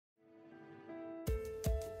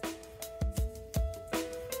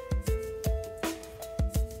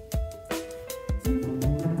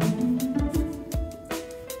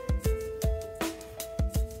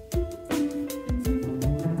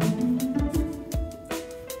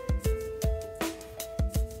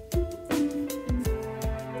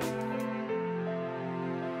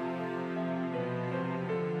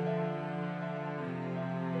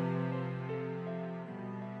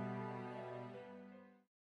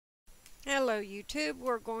Hello YouTube,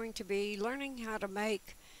 we're going to be learning how to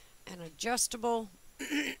make an adjustable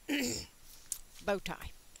bow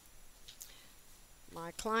tie.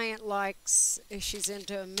 My client she's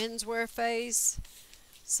into a menswear phase,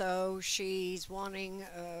 so she's wanting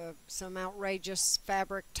some outrageous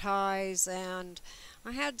fabric ties, and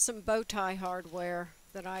I had some bow tie hardware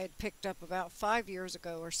that I had picked up about 5 years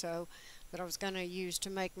ago or so that I was going to use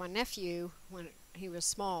to make my nephew, when he was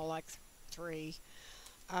small, like 3,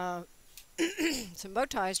 uh, some bow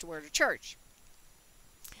ties to wear to church.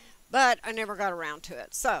 But I never got around to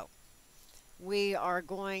it. So we are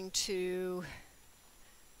going to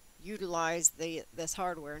utilize this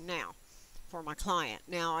hardware now for my client.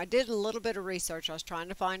 Now, I did a little bit of research. I was trying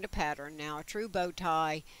to find a pattern. Now, a true bow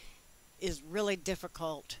tie is really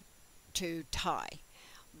difficult to tie,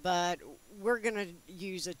 but we're going to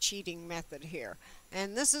use a cheating method here.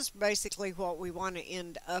 And this is basically what we want to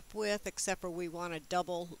end up with, except for we want a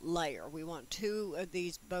double layer. We want 2 of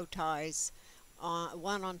these bow ties,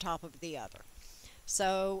 one on top of the other.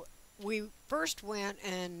 So I first went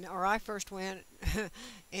and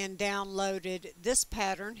downloaded this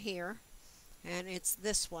pattern here, and it's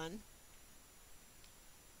this one.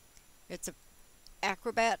 It's a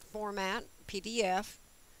Acrobat format PDF,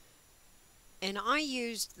 and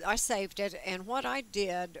I saved it, and what I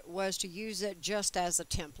did was to use it just as a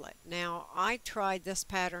template. Now, I tried this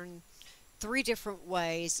pattern 3 different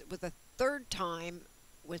ways, with a third time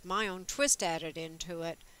with my own twist added into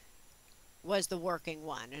it was the working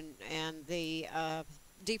one, and the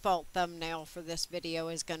default thumbnail for this video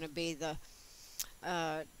is going to be the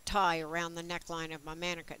tie around the neckline of my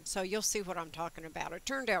mannequin. So you'll see what I'm talking about. It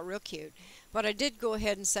turned out real cute, but I did go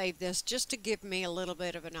ahead and save this just to give me a little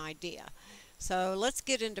bit of an idea. So let's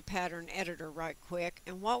get into Pattern Editor right quick,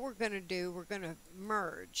 and what we're going to do, we're going to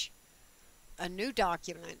merge a new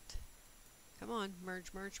document. Come on,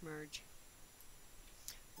 merge, merge, merge.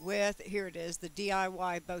 With, here it is, the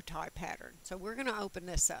DIY bow tie pattern. So we're going to open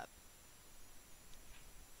this up.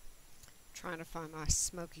 Trying to find my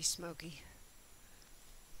smoky.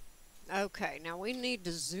 Okay, now we need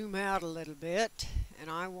to zoom out a little bit,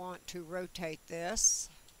 and I want to rotate this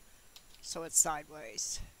so it's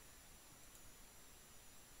sideways.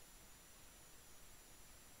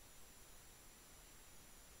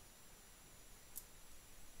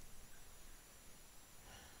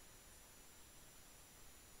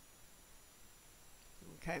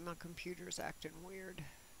 Okay, my computer's acting weird.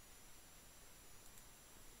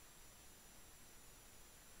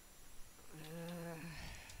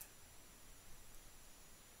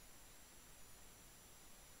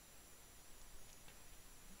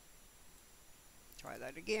 Try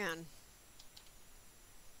that again.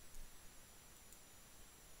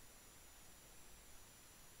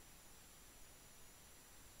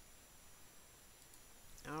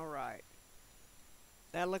 All right.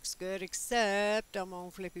 That looks good, except I'm going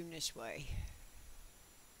to flip him this way.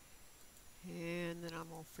 And then I'm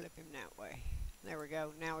going to flip him that way. There we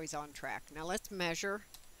go. Now he's on track. Now let's measure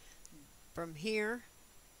from here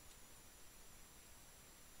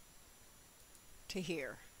to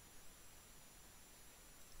here.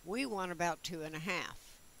 We want about 2.5.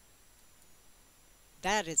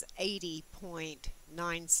 That is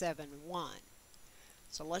 80.971.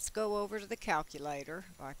 So let's go over to the calculator,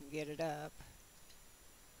 if I can get it up.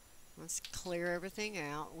 Let's clear everything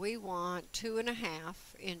out. We want 2.5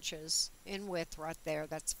 inches in width right there.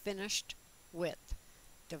 That's finished width,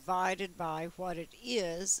 divided by what it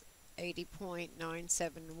is,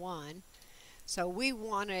 80.971. So we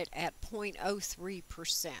want it at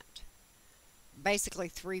 0.03%. Basically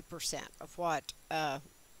 3% of what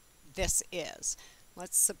this is.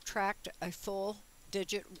 Let's subtract a full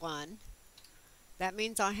digit 1. That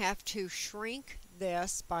means I have to shrink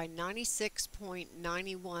this by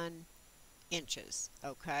 96.91 inches.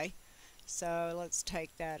 Okay, so let's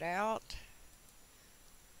take that out.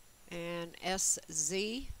 And SZ,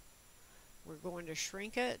 we're going to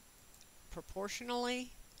shrink it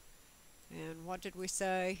proportionally. And what did we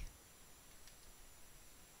say?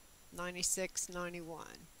 96.91.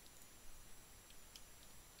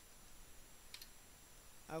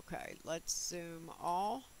 Okay, let's zoom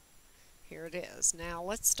all. Here it is. Now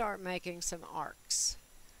let's start making some arcs.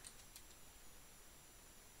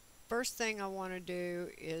 First thing I want to do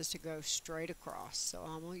is to go straight across. So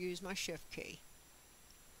I'm going to use my shift key.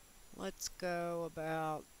 Let's go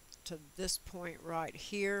about to this point right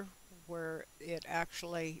here where it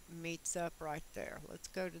actually meets up right there. Let's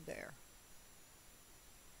go to there.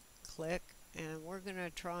 Click, and we're going to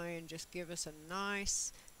try and just give us a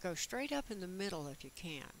nice, go straight up in the middle if you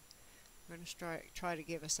can. We're going to try to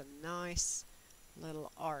give us a nice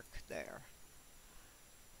little arc there.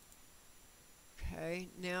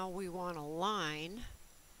 Now we want a line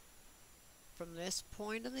from this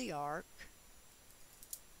point of the arc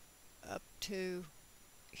up to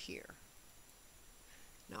here.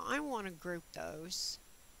 Now I want to group those.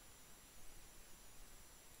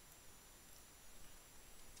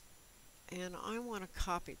 And I want to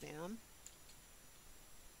copy them.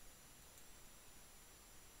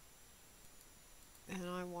 And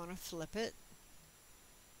I want to flip it.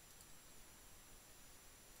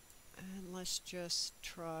 And let's just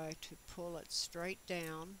try to pull it straight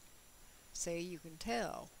down. See, you can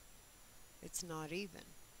tell it's not even.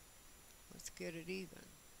 Let's get it even.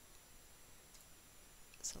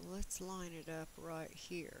 So let's line it up right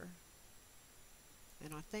here.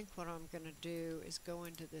 And I think what I'm going to do is go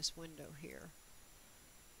into this window here.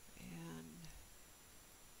 And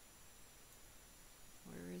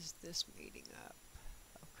where is this meeting up?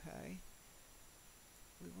 Okay.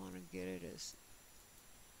 We want to get it as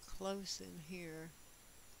close in here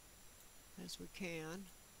as we can.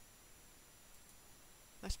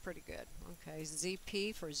 That's pretty good. Okay,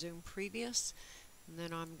 ZP for zoom previous. And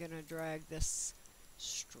then I'm going to drag this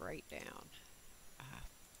straight down.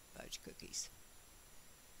 Fudge cookies.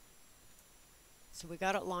 So we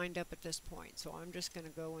got it lined up at this point. So I'm just going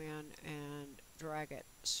to go in and drag it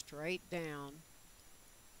straight down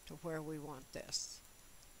to where we want this.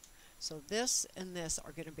 So this and this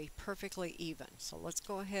are going to be perfectly even. So let's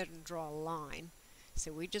go ahead and draw a line.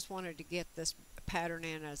 So we just wanted to get this pattern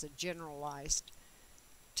in as a generalized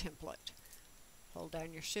template. Hold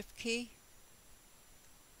down your shift key.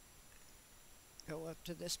 Go up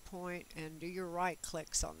to this point and do your right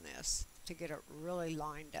clicks on this to get it really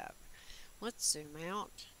lined up. Let's zoom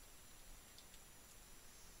out.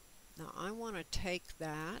 Now I want to take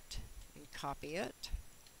that and copy it.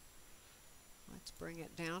 Let's bring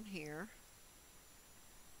it down here.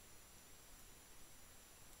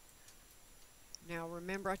 Now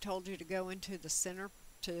remember I told you to go into the center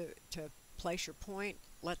to place your point.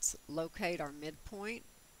 Let's locate our midpoint.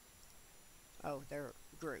 Oh, they're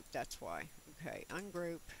grouped, that's why. Okay,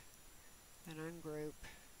 ungroup and ungroup.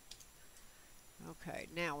 Okay,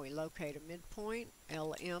 now we locate a midpoint,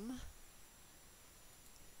 LM,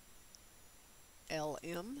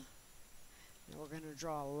 LM. Now we're going to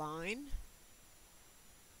draw a line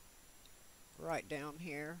right down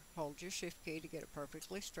here. Hold your shift key to get it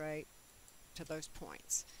perfectly straight to those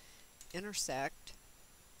points. Intersect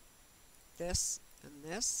this and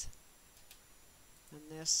this and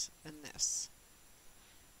this and this.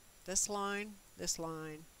 This line, this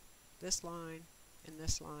line, this line, and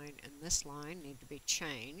this line and this line need to be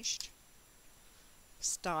changed.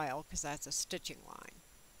 Style, because that's a stitching line.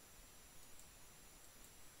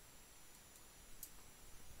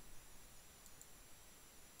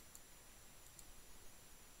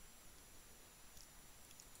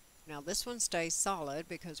 Now this one stays solid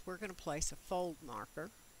because we're going to place a fold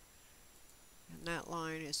marker. And that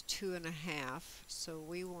line is 2.5, so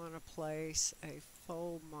we want to place a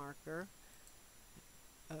fold marker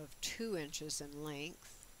of 2 inches in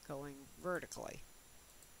length going vertically.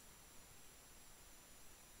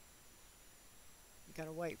 You got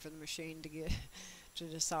to wait for the machine to get to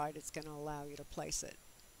decide it's going to allow you to place it.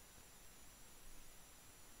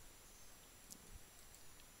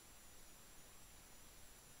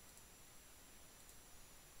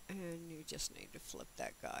 And you just need to flip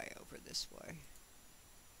that guy over this way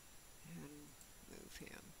and move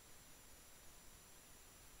him.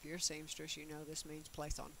 If you're a seamstress, you know this means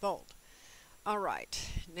place on fold. Alright,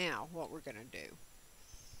 now what we're going to do.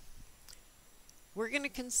 We're going to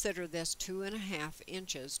consider this 2.5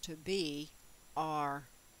 inches to be our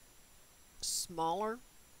smaller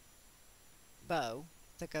bow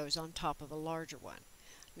that goes on top of a larger one.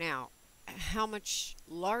 Now, how much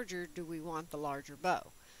larger do we want the larger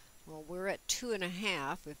bow? Well, we're at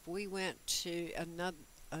 2.5. If we went to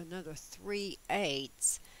another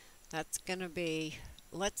 3/8, that's going to be,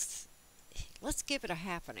 let's give it a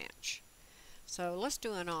 1/2 inch. So let's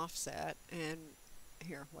do an offset, and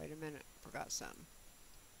here, wait a minute, forgot something.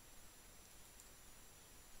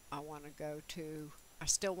 I want to go to, I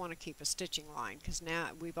still want to keep a stitching line because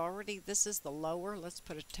now we've already, this is the lower, let's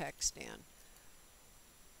put a text in.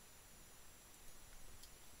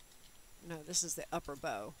 No, this is the upper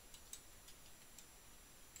bow.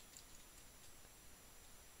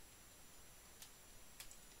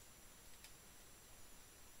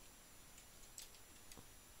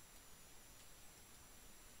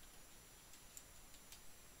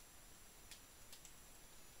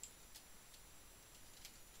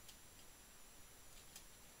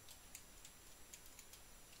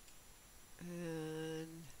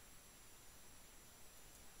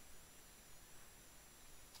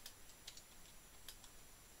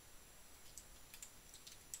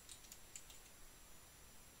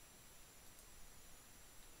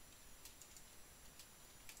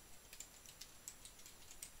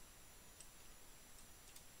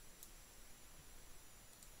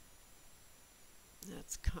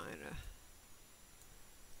 That's kind of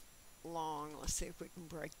long. Let's see if we can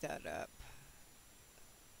break that up.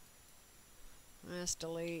 Let's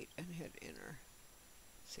delete and hit enter.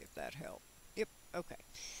 See if that helped. Yep, okay.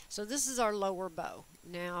 So this is our lower bow.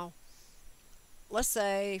 Now, let's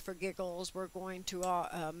say for giggles we're going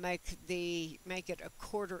to make it a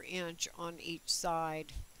 1/4 inch on each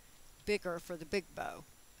side bigger for the big bow.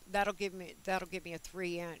 That'll give me a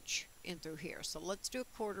 3" in through here. So let's do a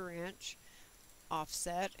 1/4 inch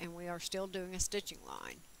offset, and we are still doing a stitching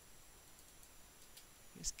line.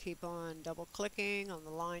 Just keep on double clicking on the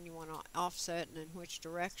line you want to offset and in which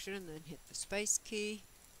direction, and then hit the space key.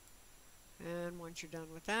 And once you're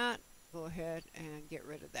done with that, go ahead and get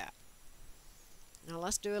rid of that. Now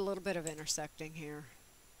let's do a little bit of intersecting here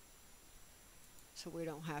so we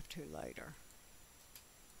don't have to later.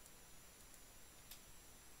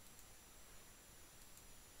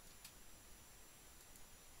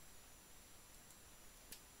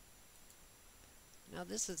 Now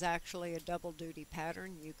this is actually a double duty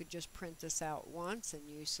pattern. You could just print this out once and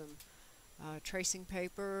use some tracing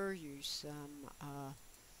paper, use some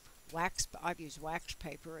wax. I've used wax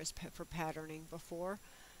paper for patterning before,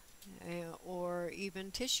 or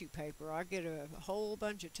even tissue paper. I get a whole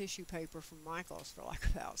bunch of tissue paper from Michael's for like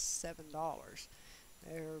about $7.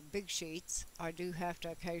 They're big sheets. I do have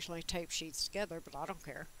to occasionally tape sheets together, but I don't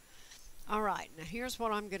care. Alright, now here's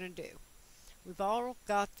what I'm going to do. We've all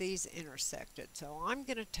got these intersected, so I'm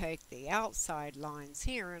going to take the outside lines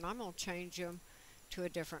here and I'm going to change them to a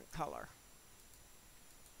different color.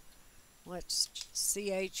 Let's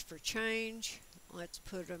CH for change. Let's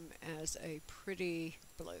put them as a pretty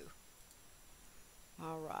blue.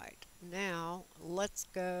 Alright, now let's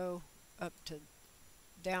go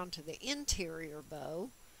down to the interior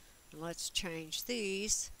bow, and let's change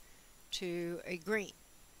these to a green.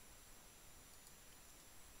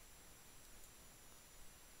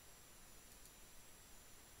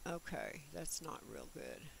 Okay, that's not real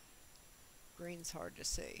good. Green's hard to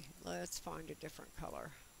see. Let's find a different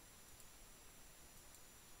color.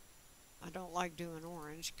 I don't like doing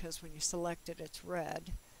orange because when you select it, it's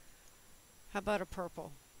red. How about a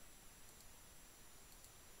purple?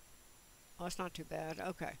 Oh, it's not too bad.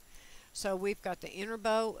 Okay, so we've got the inner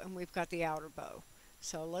bow and we've got the outer bow.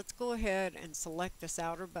 So let's go ahead and select this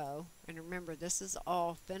outer bow. And remember, this is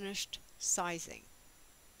all finished sizing.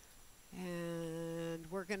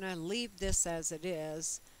 And we're going to leave this as it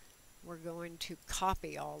is. We're going to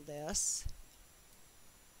copy all this.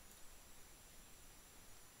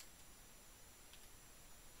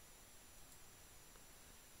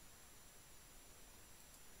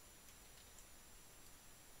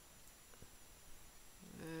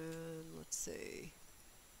 And let's see.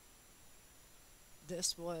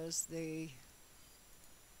 This was the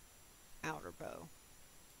outer bow.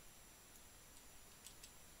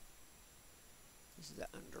 This is the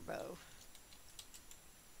underbow.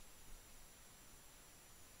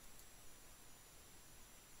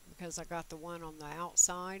 Because I got the one on the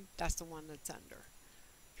outside, that's the one that's under.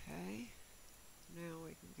 Okay, now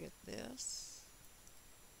we can get this.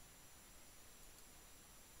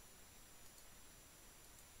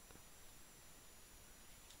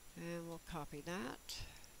 And we'll copy that.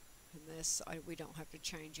 And this, we don't have to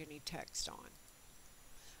change any text on.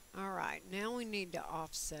 Alright, now we need to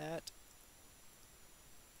offset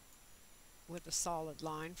with a solid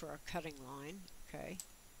line for our cutting line. Okay,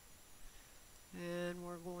 and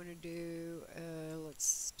we're going to do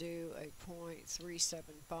let's do a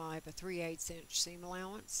 0.375, a 3/8 inch seam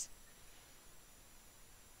allowance.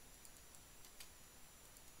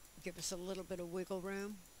 Give us a little bit of wiggle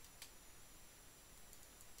room.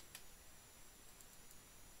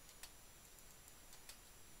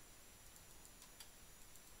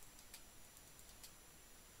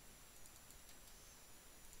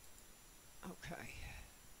 Okay,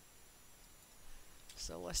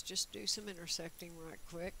 so let's just do some intersecting right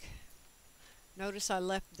quick. Notice I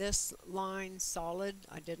left this line solid.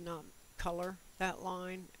 I did not color that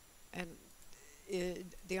line, and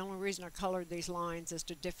the only reason I colored these lines is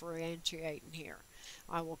to differentiate in here.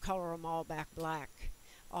 I will color them all back black,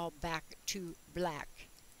 all back to black.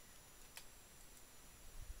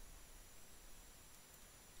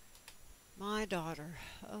 My daughter,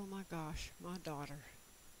 oh my gosh, my daughter.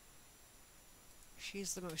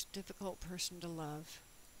 She's the most difficult person to love.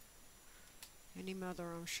 Any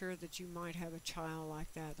mother, I'm sure that you might have a child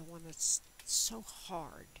like that, the one that's so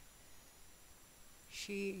hard.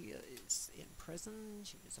 She is in prison.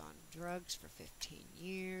 She was on drugs for 15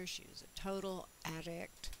 years. She was a total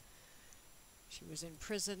addict. She was in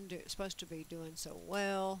prison, supposed to be doing so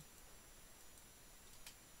well.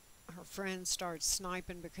 her friends started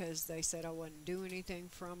sniping because they said I wouldn't do anything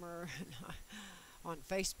from her on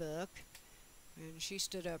Facebook, and she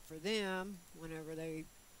stood up for them whenever they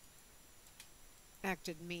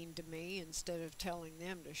acted mean to me instead of telling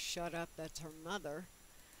them to shut up. That's her mother,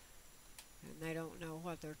 and they don't know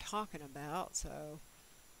what they're talking about. So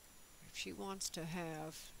if she wants to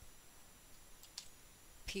have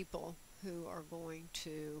people who are going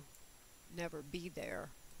to never be there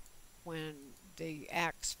when the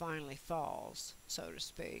axe finally falls, so to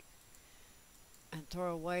speak, and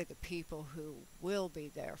throw away the people who will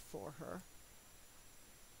be there for her,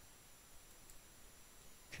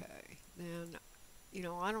 okay, then,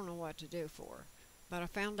 I don't know what to do for her. But I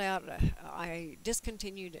found out I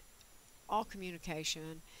discontinued all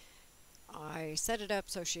communication. I set it up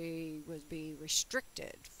so she would be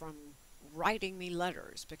restricted from writing me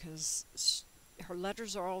letters because her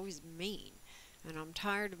letters are always mean, and I'm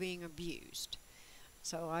tired of being abused.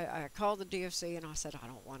 So I called the DFC and I said, I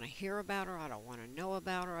don't want to hear about her. I don't want to know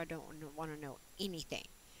about her. I don't want to know anything.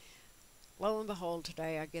 Lo and behold,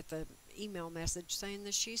 today I get the email message saying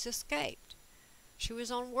that she's escaped. She was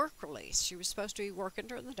on work release. She was supposed to be working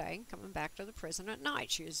during the day and coming back to the prison at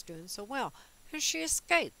night. She was doing so well. And she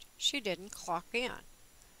escaped. She didn't clock in.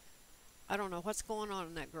 I don't know what's going on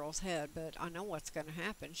in that girl's head, but I know what's going to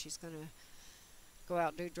happen. She's going to go out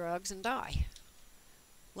and do drugs and die.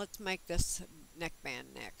 Let's make this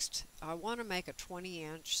neckband next. I want to make a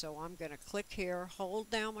 20-inch, so I'm going to click here, hold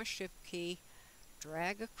down my shift key,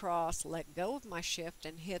 drag across, let go of my shift,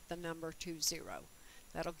 and hit the number 20.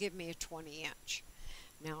 That'll give me a 20-inch.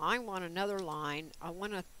 Now I want another line. I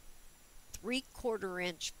want a 3/4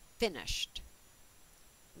 inch finished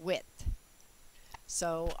width.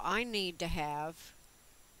 So I need to have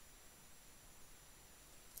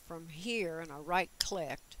from here, and I right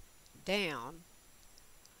clicked down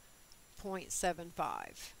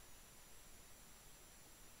 0.75.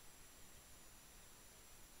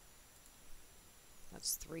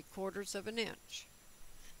 That's 3/4 of an inch,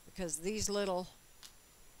 because these little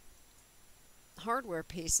hardware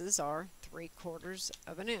pieces are 3/4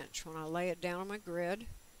 of an inch. When I lay it down on my grid,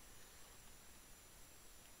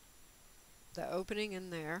 the opening in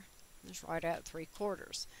there is right at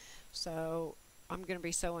 3/4. So I'm going to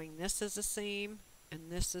be sewing this as a seam and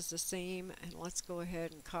this is a seam, and let's go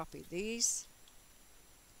ahead and copy these.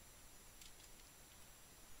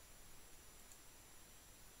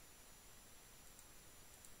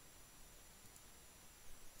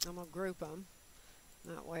 I'm going to group them.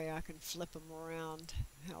 That way I can flip them around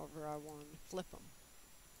however I want to flip them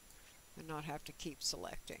and not have to keep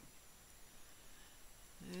selecting.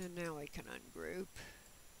 And now we can ungroup.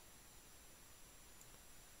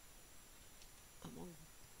 I'm going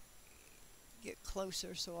to get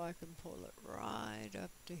closer so I can pull it right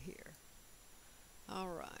up to here.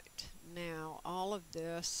 Alright, now all of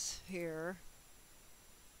this here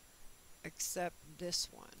except this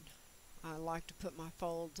one. I like to put my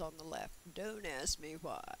folds on the left. Don't ask me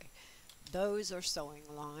why. Those are sewing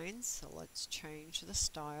lines, so let's change the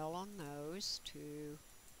style on those to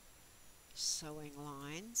sewing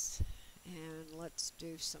lines, and let's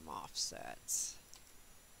do some offsets.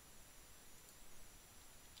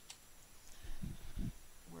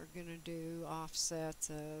 We're going to do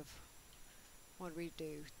offsets of, what do we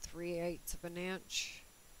do, 3/8 of an inch.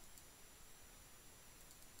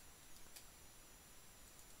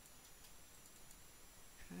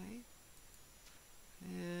 Okay,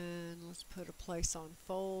 and let's put a place on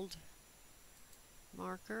fold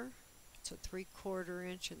marker. It's a 3/4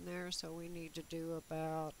 inch in there, so we need to do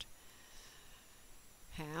about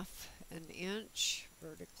 1/2 an inch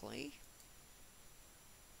vertically.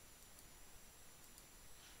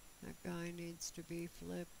 That guy needs to be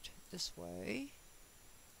flipped this way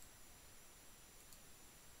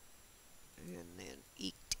and then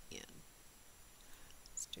eked in.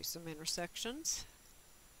 Let's do some intersections.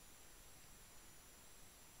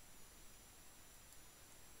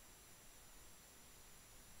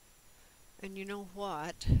 And you know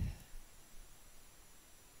what?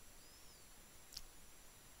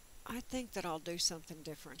 I think that I'll do something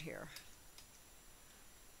different here.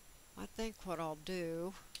 I think what I'll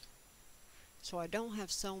do, so I don't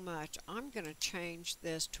have so much, I'm going to change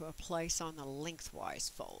this to a place on the lengthwise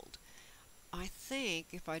fold. I think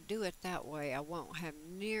if I do it that way, I won't have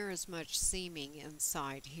near as much seaming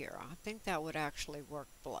inside here. I think that would actually work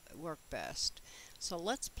best. So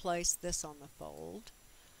let's place this on the fold.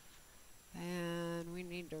 And we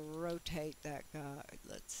need to rotate that guy.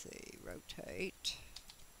 Let's see, rotate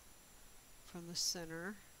from the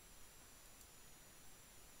center.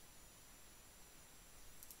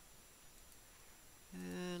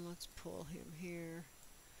 And let's pull him here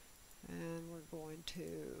and we're going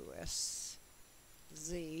to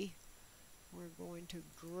SZ. We're going to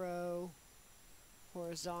grow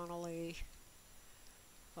horizontally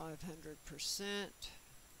 500%.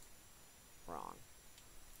 Wrong.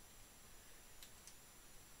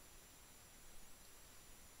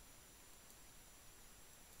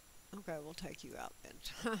 Okay, we'll take you out then.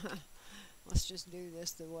 Let's just do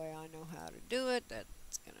this the way I know how to do it.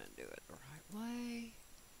 That's going to do it the right way.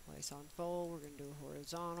 Place on fold, we're going to do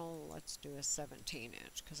horizontal. Let's do a 17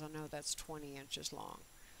 inch because I know that's 20 inches long.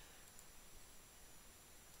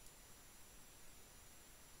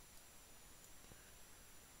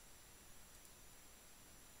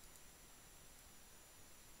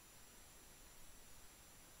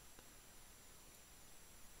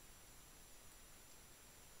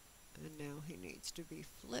 And now he needs to be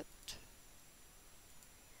flipped.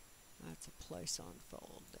 That's a place on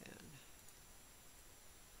fold then.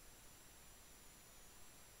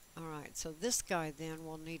 Alright, so this guy then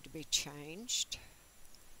will need to be changed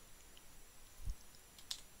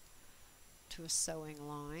to a sewing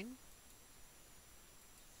line.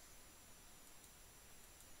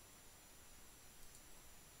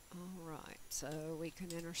 Alright, so we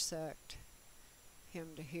can intersect him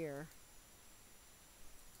to here.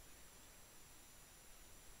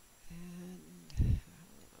 And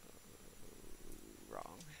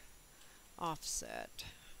wrong. Offset.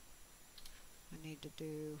 I need to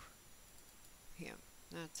do him.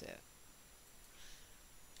 That's it.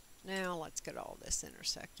 Now let's get all this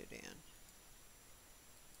intersected in.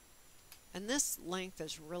 And this length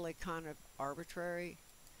is really kind of arbitrary.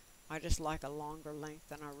 I just like a longer length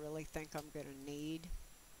than I really think I'm going to need.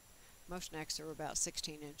 Most necks are about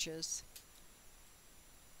 16 inches.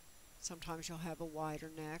 Sometimes you'll have a wider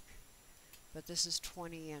neck, but this is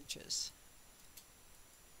 20 inches.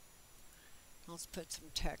 Let's put some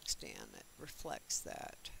text in that reflects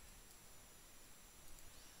that.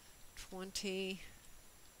 20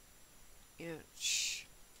 inch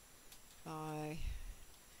by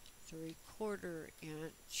 3/4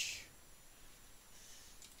 inch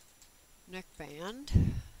neckband.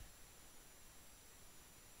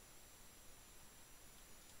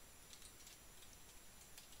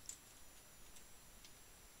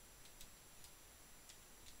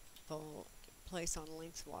 Fold, place on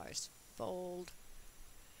lengthwise fold.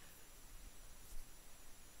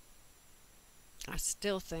 I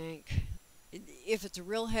still think if it's a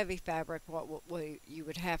real heavy fabric, what you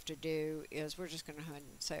would have to do is, we're just going to go ahead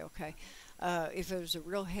and say okay. If it was a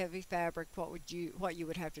real heavy fabric, what you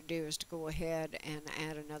would have to do is to go ahead and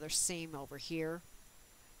add another seam over here,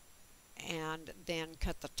 and then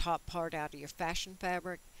cut the top part out of your fashion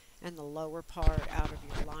fabric and the lower part out of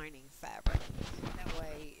your lining fabric. That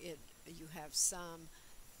way you have some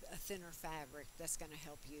a thinner fabric that's going to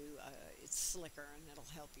help you, it's slicker and it'll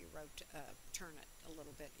help you turn it a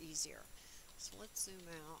little bit easier. So let's zoom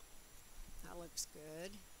out. That looks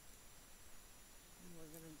good. And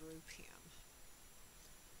we're going to group him.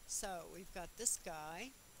 So we've got this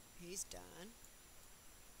guy. He's done.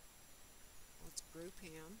 Let's group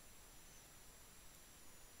him.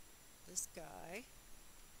 This guy.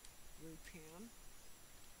 Group him.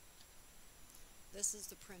 This is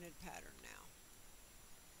the printed pattern now.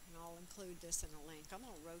 And I'll include this in a link. I'm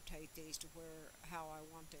going to rotate these to how I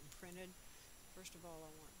want them printed. First of all,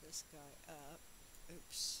 I want this guy up.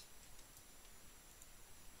 Oops.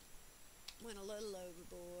 Went a little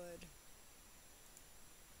overboard.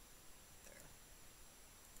 There.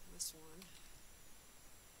 This one.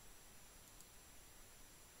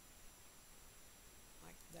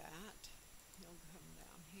 Like that. He'll come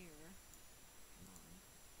down here. Come on.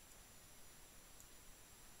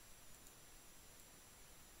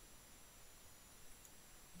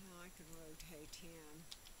 Now I can rotate him.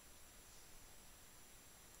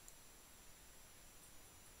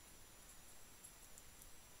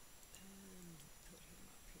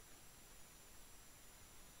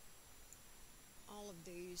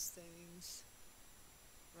 These things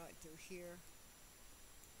right through here,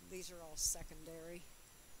 these are all secondary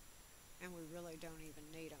and we really don't even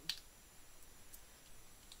need them.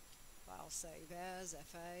 File save as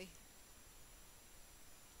FA.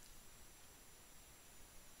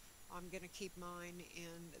 I'm going to keep mine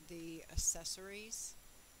in the accessories,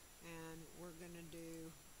 and we're going to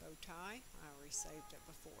do bow tie. I already saved it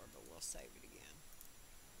before, but we'll save it again.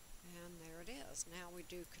 And there it is. Now we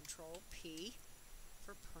do Control P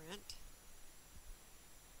for print.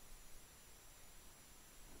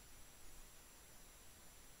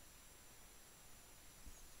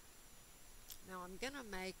 Now I'm going to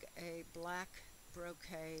make a black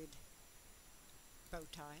brocade bow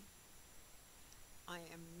tie. I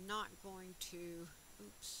am not going to,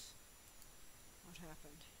 oops,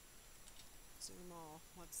 happened? Zoom all.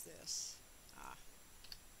 What's this? Ah,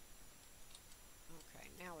 okay,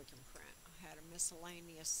 now we can print. I had a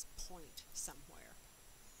miscellaneous point somewhere.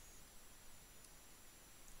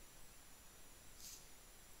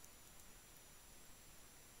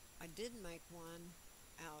 I did make one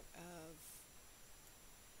out of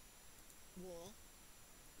wool,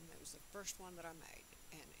 and that was the first one that I made,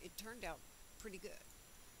 and it turned out pretty good.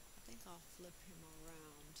 I think I'll flip him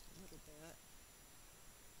around a little bit,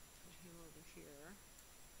 put him over here,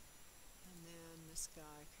 and then this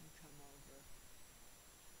guy can come over.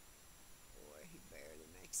 Boy, he barely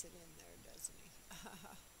makes it in there, doesn't he?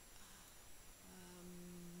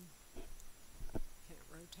 Can't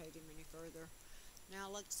rotate him any further. Now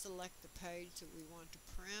let's select the page that we want to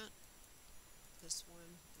print, this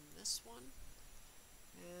one and this one,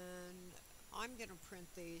 and I'm going to print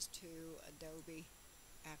these to Adobe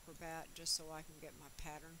Acrobat just so I can get my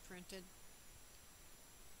pattern printed,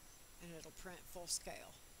 and it'll print full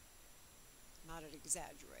scale, not at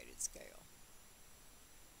exaggerated scale.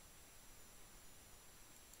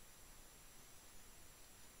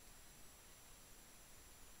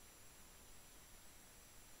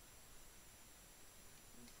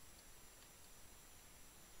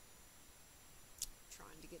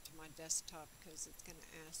 Trying to get to my desktop because it's going to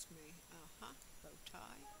ask me, bow tie,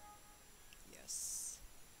 yes.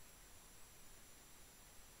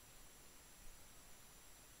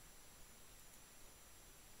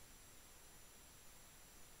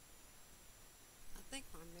 I think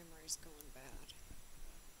my memory's going bad.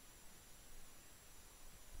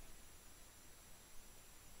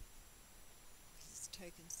 It's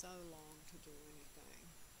taken so long to do anything.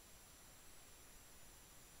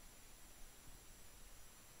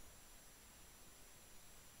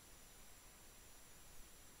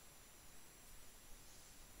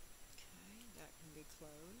 Okay, that can be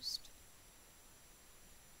closed.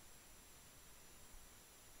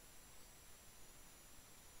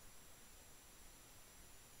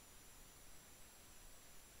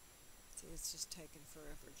 See, it's just taken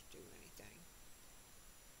forever to do anything.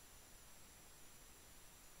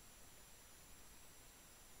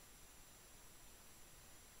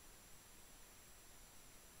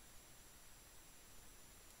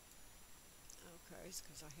 Okay, it's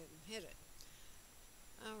because I hadn't hit it.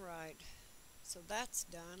 Alright, so that's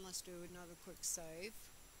done. Let's do another quick save.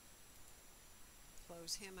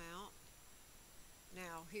 Close him out.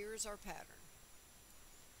 Now here's our pattern.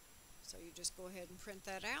 So you just go ahead and print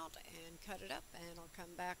that out and cut it up, and I'll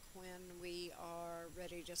come back when we are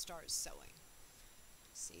ready to start sewing.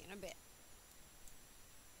 See you in a bit.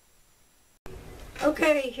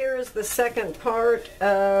 Okay, here is the second part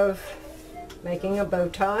of making a bow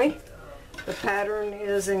tie. The pattern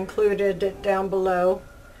is included down below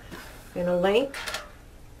in a link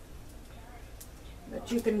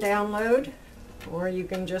that you can download, or you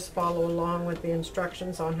can just follow along with the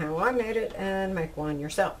instructions on how I made it and make one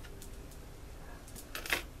yourself.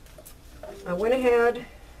 I went ahead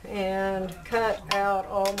and cut out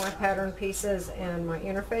all my pattern pieces and my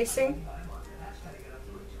interfacing.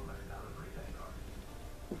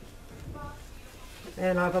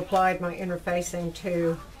 And I've applied my interfacing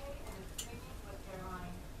to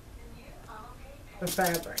the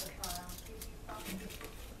fabric.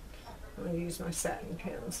 I'm going to use my satin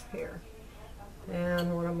pins here.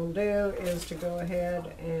 And what I'm going to do is to go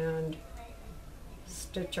ahead and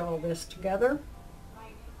stitch all this together.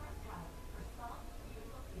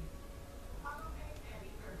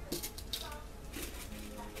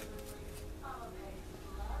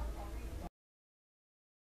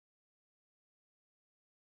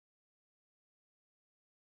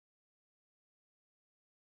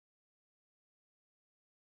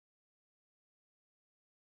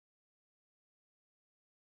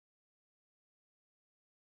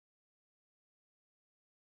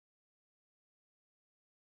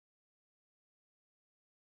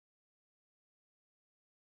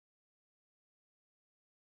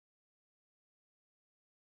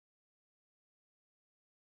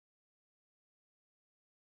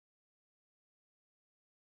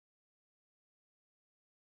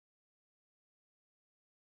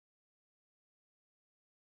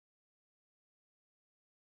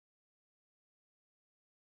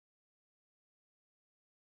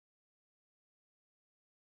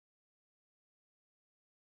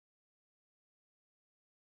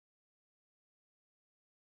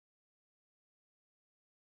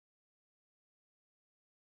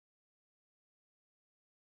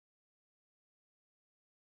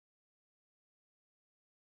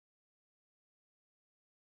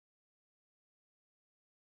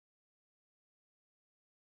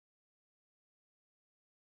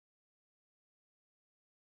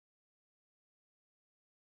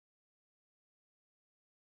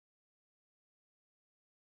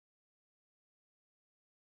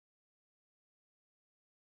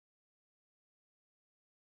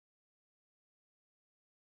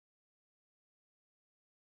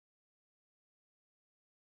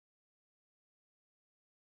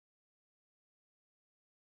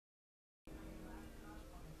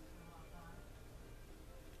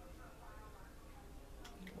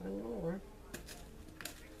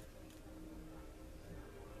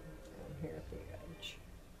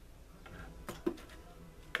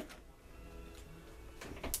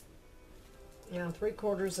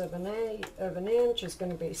 3/4 of an inch is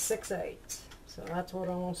going to be 6/8. So that's what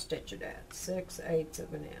I'm going to stitch it at, 6/8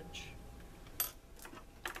 of an inch.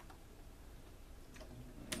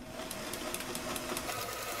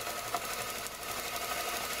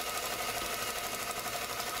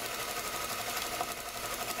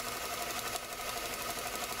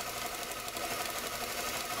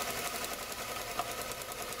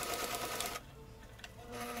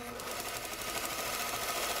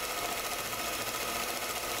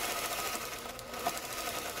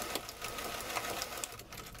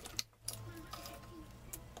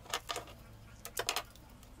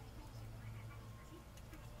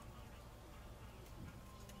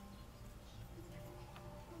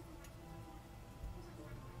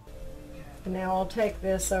 And now I'll take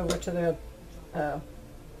this over to the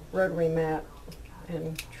rotary mat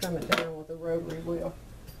and trim it down with a rotary wheel.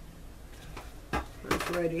 It's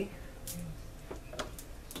ready.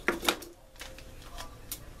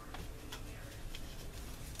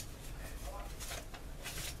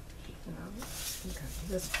 Okay,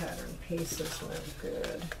 this pattern piece is no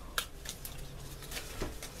good.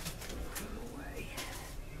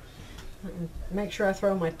 Make sure I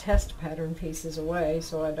throw my test pattern pieces away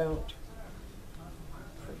so I don't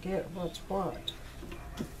forget what's what.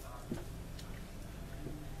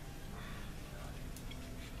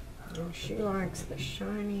 And she likes the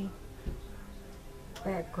shiny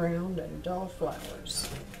background and dull flowers.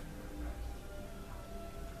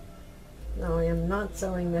 Now I am not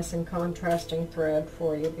sewing this in contrasting thread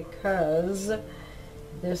for you because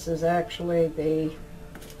this is actually the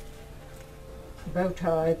bow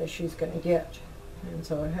tie that she's going to get, and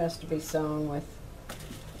so it has to be sewn with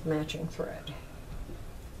matching thread.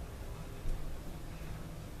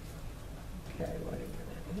 Okay, wait a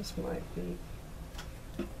minute, this might be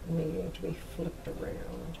needing to be flipped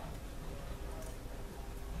around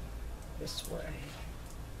this way.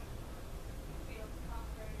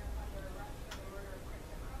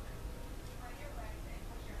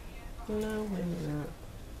 No, maybe not.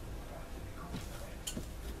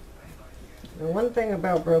 Now, one thing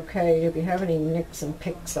about brocade, if you have any nicks and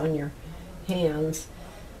picks on your hands,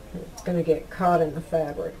 it's going to get caught in the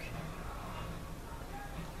fabric.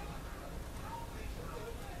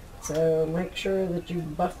 So make sure that you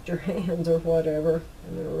buffed your hands or whatever,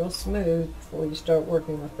 and they're real smooth before you start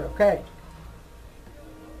working with brocade.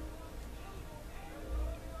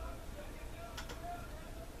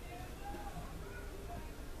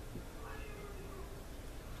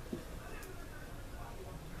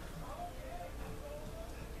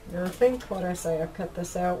 Now I think what I say, I cut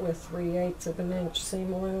this out with 3/8 of an inch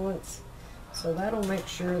seam allowance, so that'll make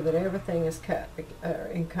sure that everything is cut,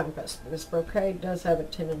 encompassed. This brocade does have a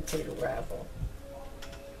tendency to ravel.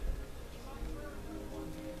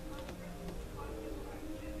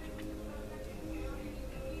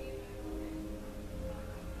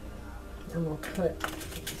 And we'll put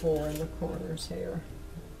 4 in the corners here.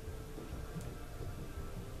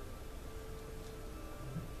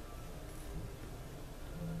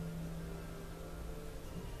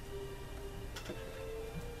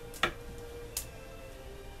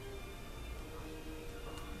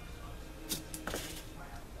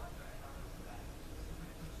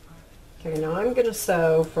 Okay, now I'm going to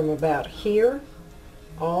sew from about here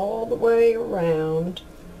all the way around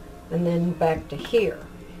and then back to here,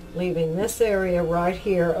 leaving this area right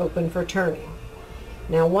here open for turning.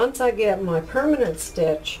 Now once I get my permanent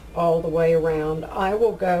stitch all the way around, I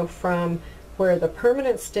will go from where the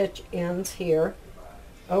permanent stitch ends here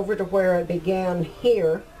over to where it began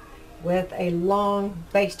here with a long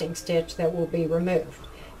basting stitch that will be removed.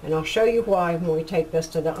 And I'll show you why when we take this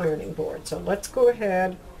to the ironing board. So let's go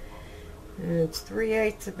ahead. And it's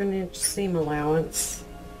 3/8 of an inch seam allowance,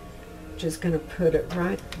 which is going to put it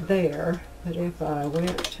right there. But if I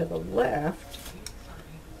went to the left,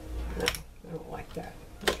 no, I don't like that.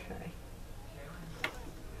 Okay.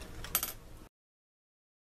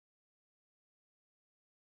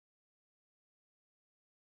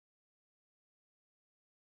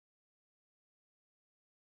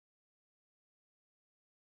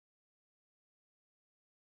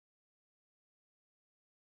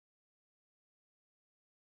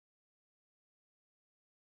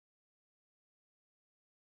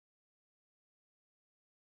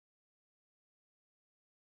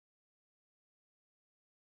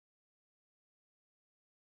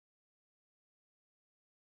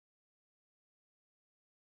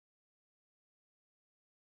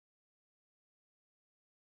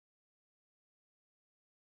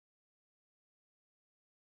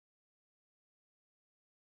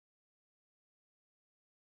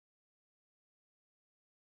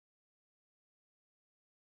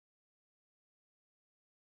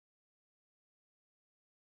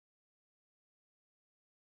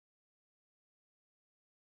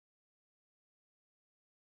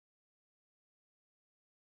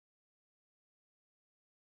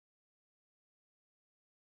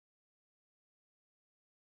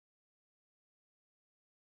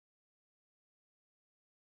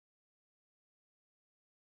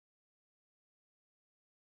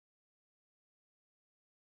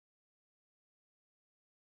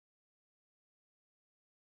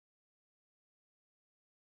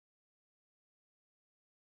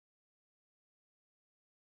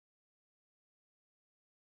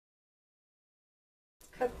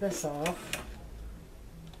 cut this off.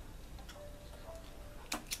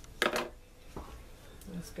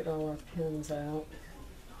 Let's get all our pins out.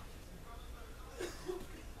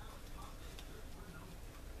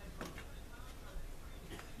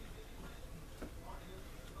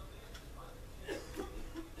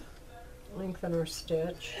 Lengthen our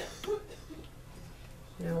stitch.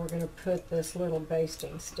 Now we're going to put this little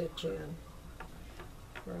basting stitch in.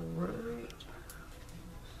 From right,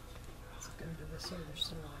 let's go to this other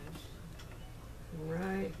side.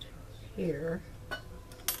 Right here.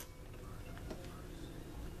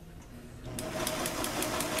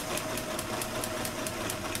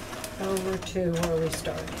 Over to where we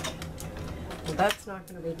started. Well, that's not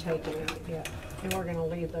going to be taken out yet, and we're going to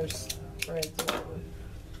leave those threads alone.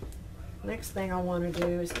 Next thing I want to do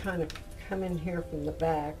is kind of come in here from the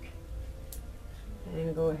back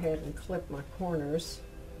and go ahead and clip my corners.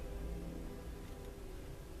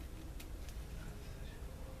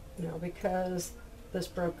 Now, because this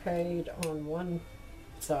brocade on one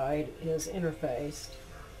side is interfaced,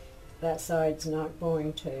 that side's not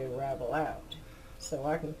going to ravel out. So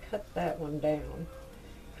I can cut that one down,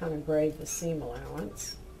 kind of grade the seam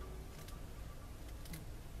allowance.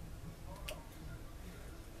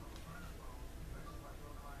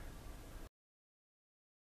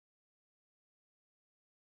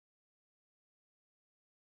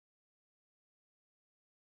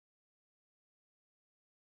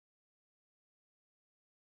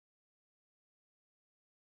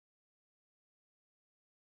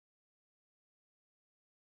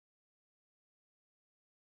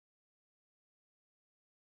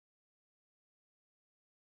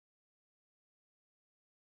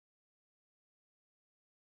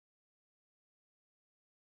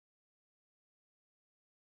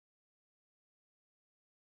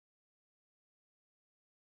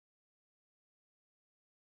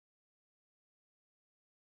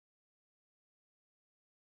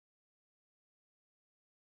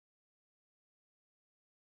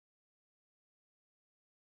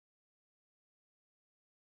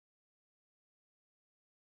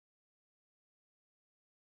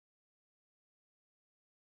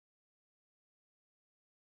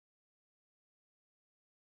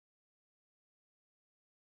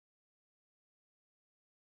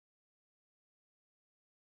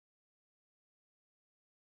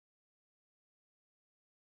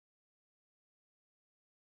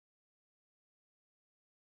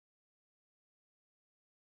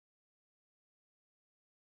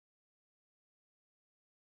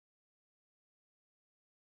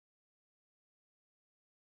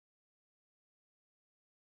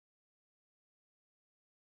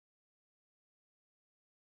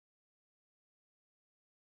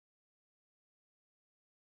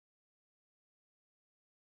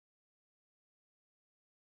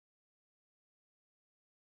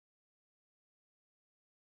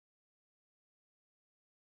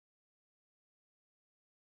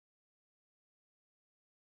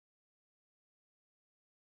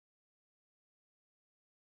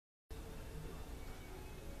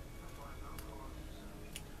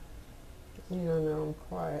 Yeah, no, I'm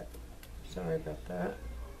quiet. Sorry about that.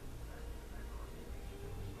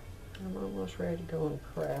 I'm almost ready to go and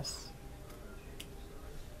press.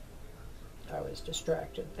 I was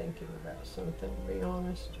distracted thinking about something, to be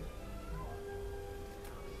honest.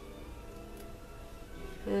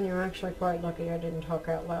 And you're actually quite lucky I didn't talk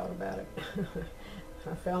out loud about it.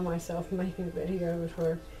 I found myself making videos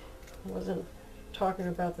where I wasn't talking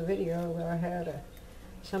about the video, but I had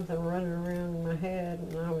something running around in my head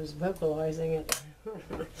and I was vocalizing it.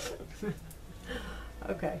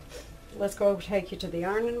 Okay, let's go take you to the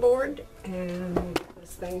ironing board and get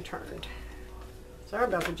this thing turned. Sorry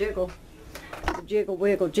about the jiggle. The jiggle,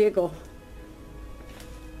 wiggle, jiggle.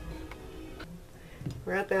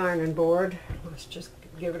 We're at the ironing board. Let's just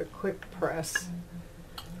give it a quick press.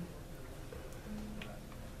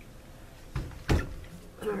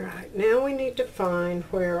 Alright, now we need to find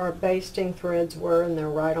where our basting threads were, and they're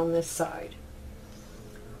right on this side.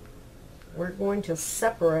 We're going to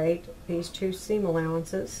separate these two seam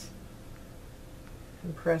allowances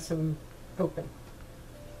and press them open.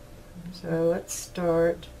 So let's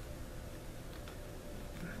start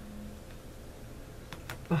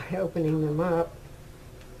by opening them up.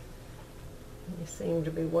 They seem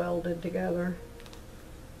to be welded together.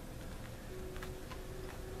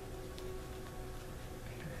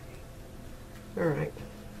 Alright,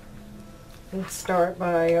 let's start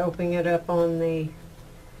by opening it up on the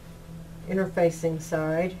interfacing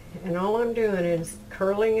side, and all I'm doing is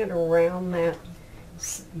curling it around that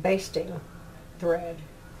basting thread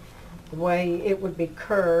the way it would be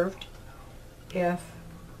curved if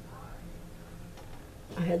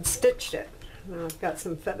I had stitched it. Now I've got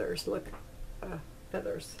some feathers. Look,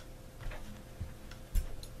 feathers.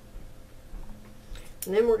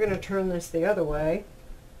 And then we're going to turn this the other way.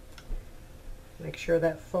 Make sure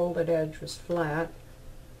that folded edge was flat.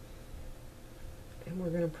 And we're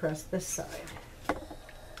going to press this side.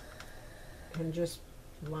 And just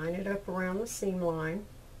line it up around the seam line.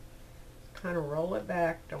 Kind of roll it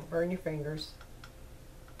back. Don't burn your fingers.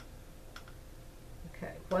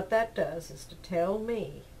 Okay, what that does is to tell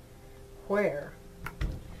me where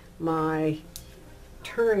my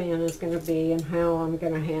turn-in is going to be and how I'm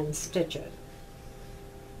going to hand stitch it.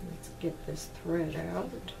 Let's get this thread out.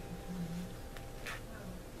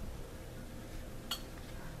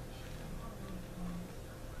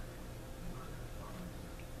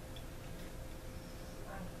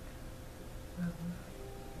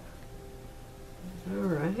 All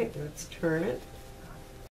right, let's turn it.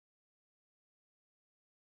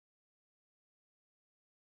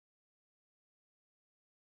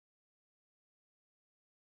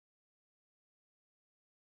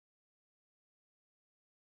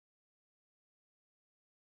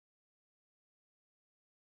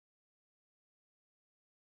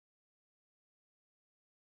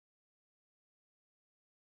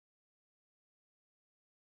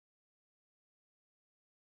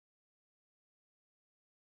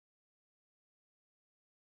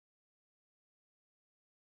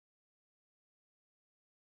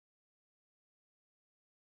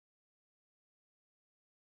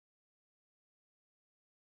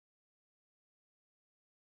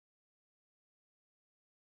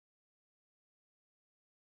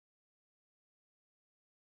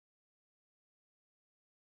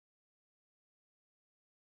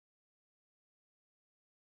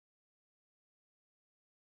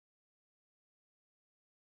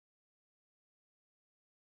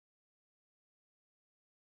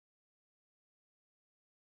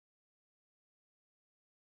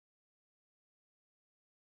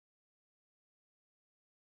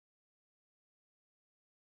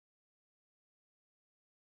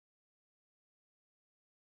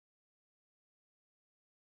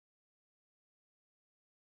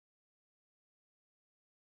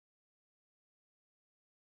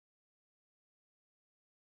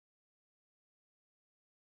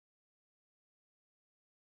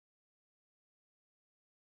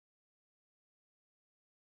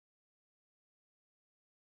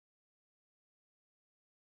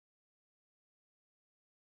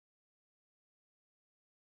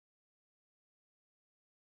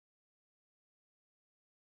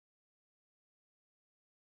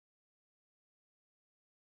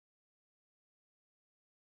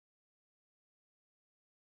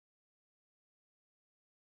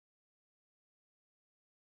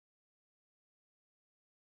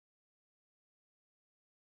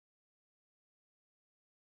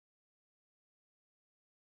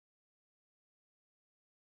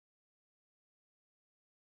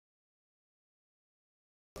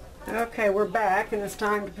 Okay, we're back and it's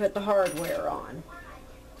time to put the hardware on.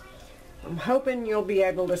 I'm hoping you'll be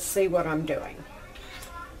able to see what I'm doing.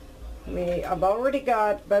 I've already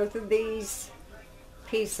got both of these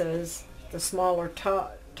pieces, the smaller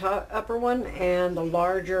upper one and the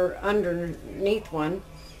larger underneath one,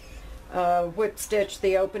 whip stitched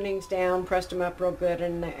the openings down, pressed them up real good,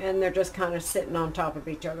 and they're just kind of sitting on top of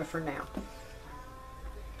each other for now.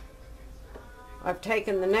 I've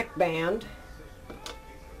taken the neckband.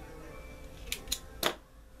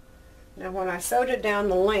 Now when I sewed it down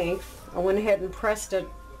the length, I went ahead and pressed it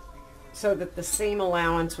so that the seam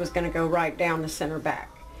allowance was going to go right down the center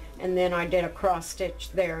back. And then I did a cross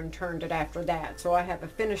stitch there and turned it after that. So I have a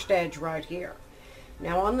finished edge right here.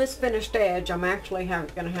 Now on this finished edge, I'm actually going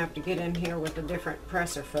to have to get in here with a different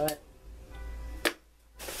presser foot.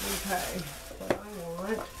 Okay, what I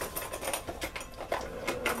want.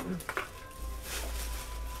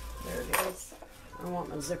 There it is. I want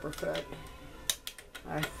my zipper foot,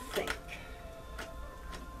 I think.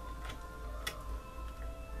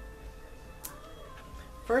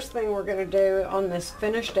 First thing we're going to do on this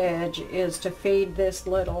finished edge is to feed this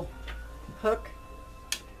little hook.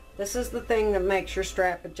 This is the thing that makes your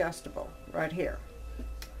strap adjustable, right here.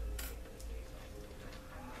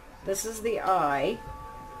 This is the eye.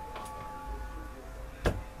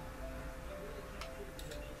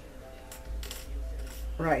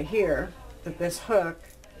 Right here, that this hook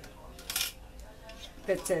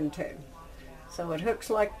fits into. So it hooks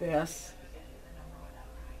like this.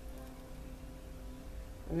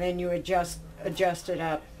 And then you adjust it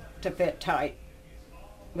up to fit tight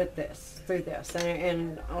with this, through this.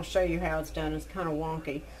 And I'll show you how it's done. It's kind of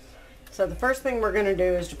wonky. So the first thing we're going to do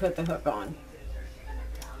is to put the hook on.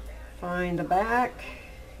 Find the back.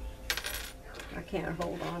 I can't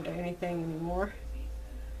hold on to anything anymore.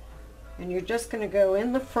 And you're just going to go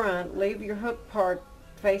in the front, leave your hook part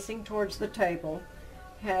facing towards the table,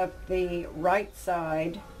 have the right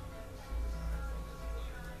side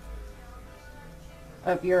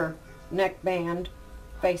of your neckband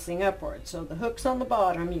facing upward. So the hook's on the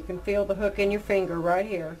bottom, you can feel the hook in your finger right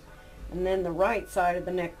here, and then the right side of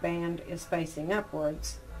the neckband is facing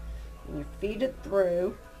upwards. And you feed it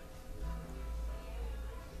through.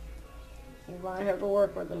 You might have to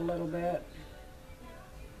work with it a little bit.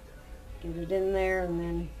 Get it in there and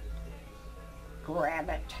then grab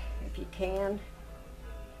it if you can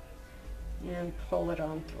and pull it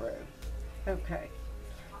on through. Okay,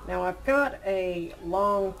 now I've got a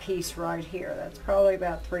long piece right here that's probably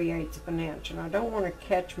about 3/8 of an inch, and I don't want to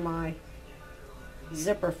catch my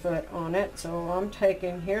zipper foot on it, so I'm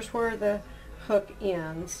taking, here's where the hook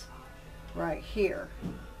ends, right here.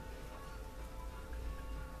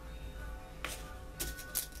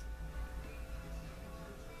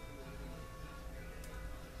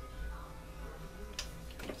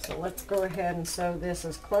 So let's go ahead and sew this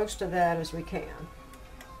as close to that as we can.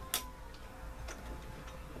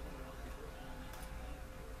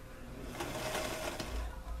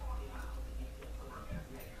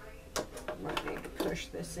 Might need to push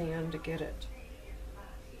this in to get it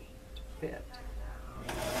to fit.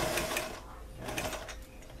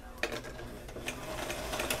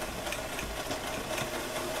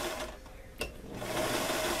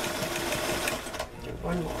 Do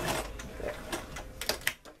one more.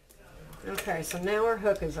 Okay, so now our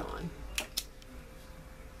hook is on.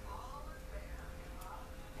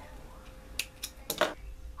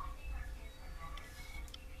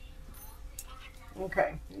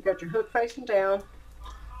 Okay, you've got your hook facing down.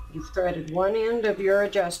 You've threaded one end of your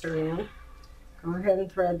adjuster in. Go ahead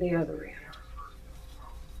and thread the other end.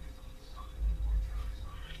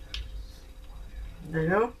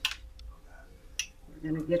 Now,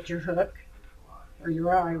 we're going to get your hook, or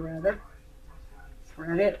your eye rather,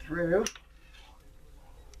 thread it through.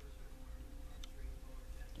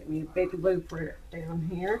 Give me a big loop right down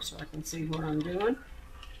here so I can see what I'm doing.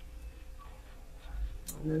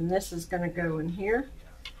 And then this is going to go in here,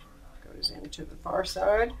 goes into the far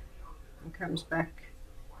side, and comes back,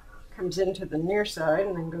 comes into the near side,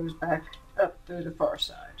 and then goes back up through the far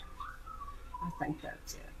side. I think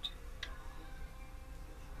that's it.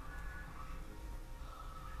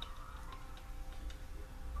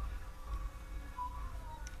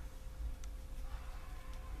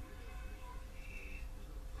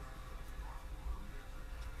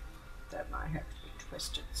 That might have to be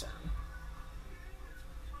twisted some.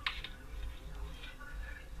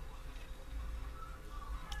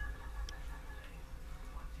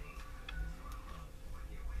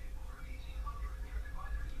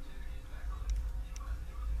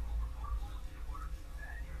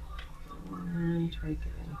 And take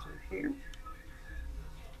it in through here.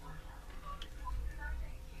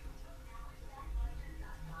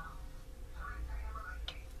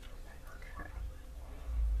 Okay.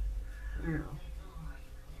 Now,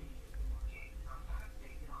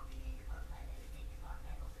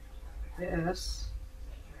 this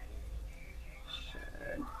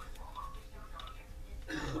should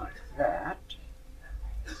go like that.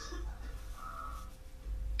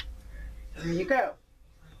 There you go.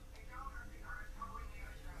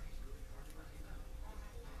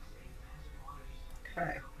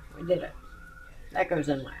 Okay, we did it. That goes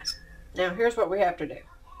in last. Now here's what we have to do.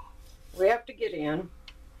 We have to get in.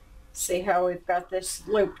 See how we've got this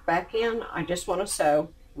looped back in? I just want to sew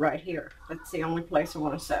right here. That's the only place I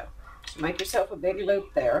want to sew. So make yourself a big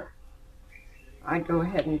loop there. I'd go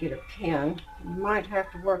ahead and get a pin. You might have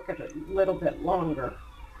to work it a little bit longer.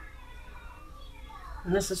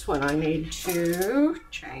 And this is when I need to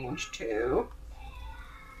change to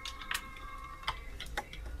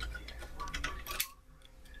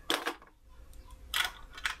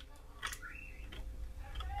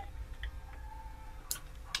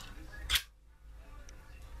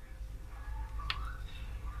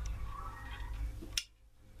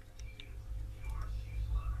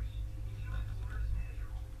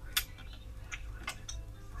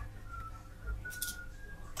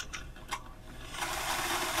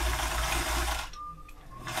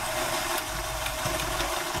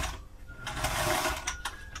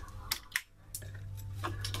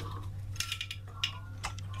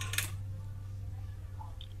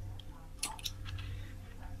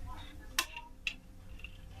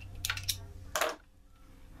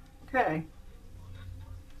okay.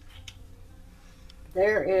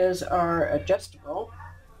 There is our adjustable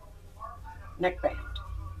neckband.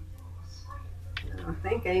 I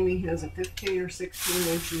think Amy has a 15 or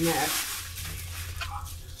 16 inch neck.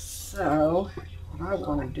 So what I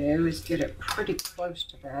want to do is get it pretty close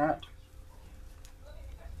to that.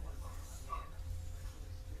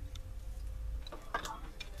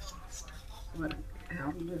 Let it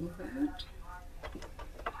out a little bit.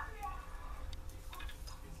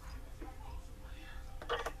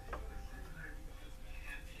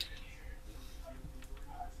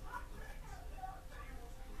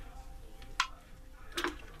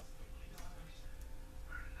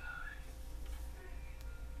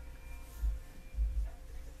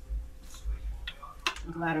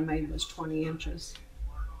 I'm glad I made this 20 inches.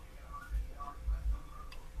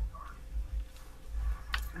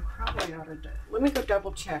 I probably ought to do. Let me go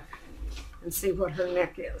double check and see what her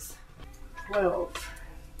neck is. 12.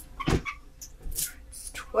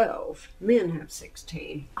 It's 12. Men have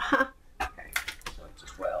 16. Okay, so it's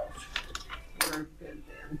 12. We're good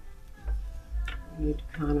then. We need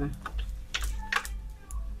to kind of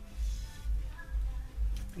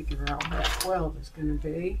figure out what 12 is going to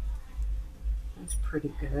be. That's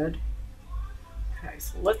pretty good. Okay,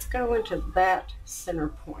 so let's go into that center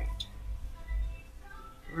point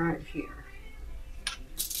right here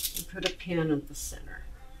and put a pin at the center,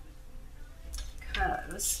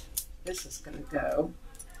 because this is going to go.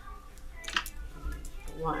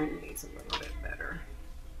 The line needs a little bit better.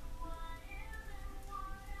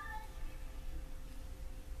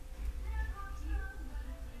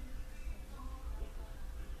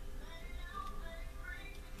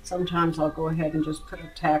 Sometimes I'll go ahead and just put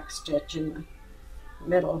a tack stitch in the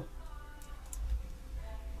middle.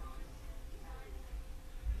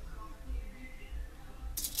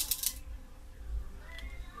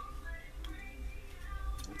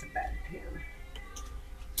 That's a bad pin.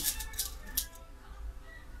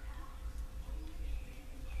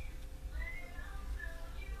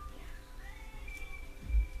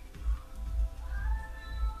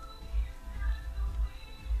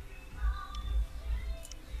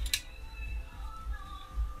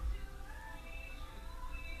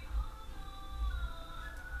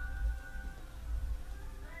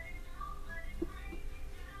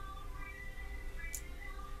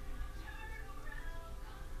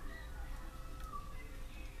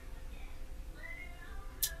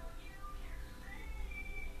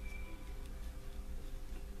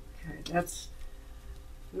 That's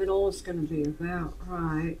middle is going to be about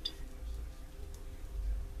right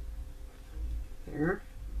here.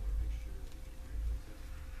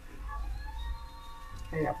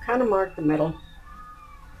 Okay, I've kind of marked the middle.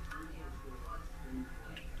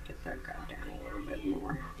 Get that guy down a little bit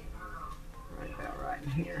more. Right about right in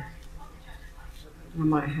here. I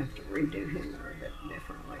might have to redo him a little bit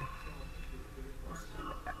differently.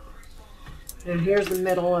 And here's the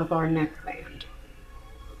middle of our neckband.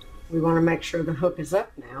 We want to make sure the hook is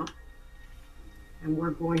up now, and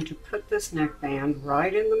we're going to put this neckband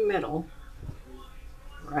right in the middle,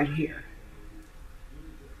 right here.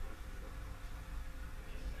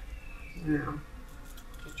 Now,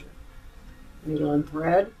 get your needle and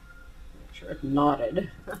thread, make sure it's knotted.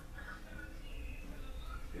 You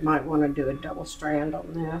might want to do a double strand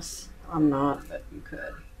on this. I'm not, but you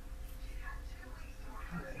could.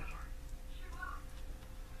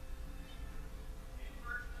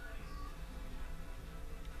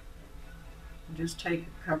 Just take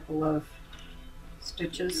a couple of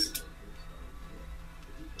stitches.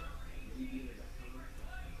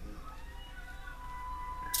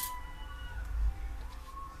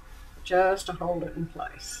 Just to hold it in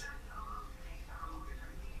place.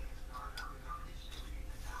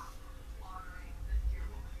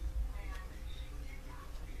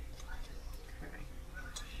 Okay,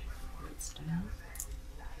 that's done.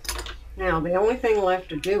 Now the only thing left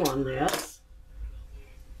to do on this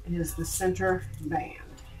is the center band.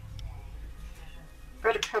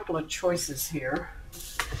 Got a couple of choices here.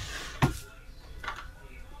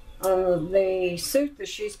 The suit that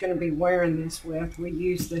she's going to be wearing this with, we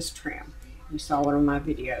use this trim. You saw one of my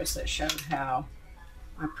videos that showed how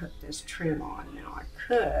I put this trim on. Now I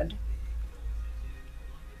could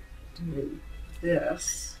do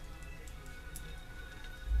this,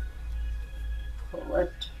 pull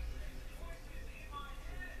it,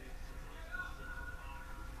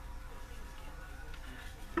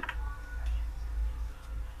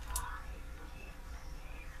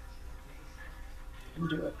 and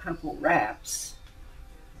do a couple wraps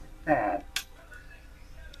like that.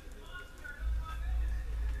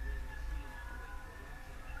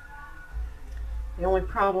 The only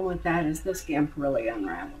problem with that is this gimp really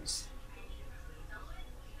unravels.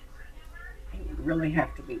 It would really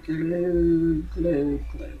have to be glued.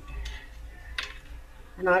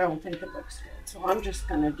 And I don't think it looks good. So I'm just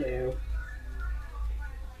going to do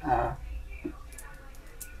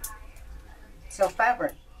pastel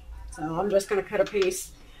fabric. So I'm just going to cut a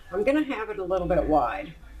piece. I'm going to have it a little bit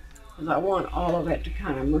wide because I want all of it to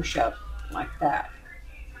kind of mush up like that.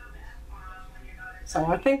 So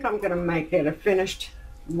I think I'm going to make it a finished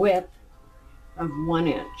width of 1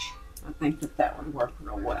 inch. I think that would work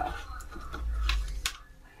real well.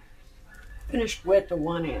 Finished width of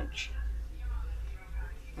 1 inch.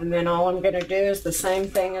 And then all I'm going to do is the same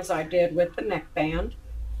thing as I did with the neckband.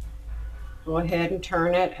 Go ahead and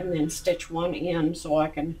turn it and then stitch one end so I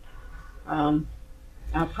can,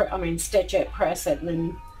 stitch it, press it, and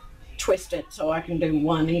then twist it so I can do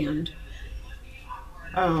one end.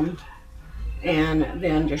 And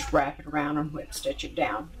then just wrap it around and whip stitch it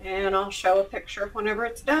down. And I'll show a picture whenever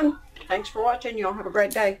it's done. Thanks for watching. Y'all have a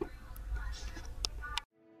great day.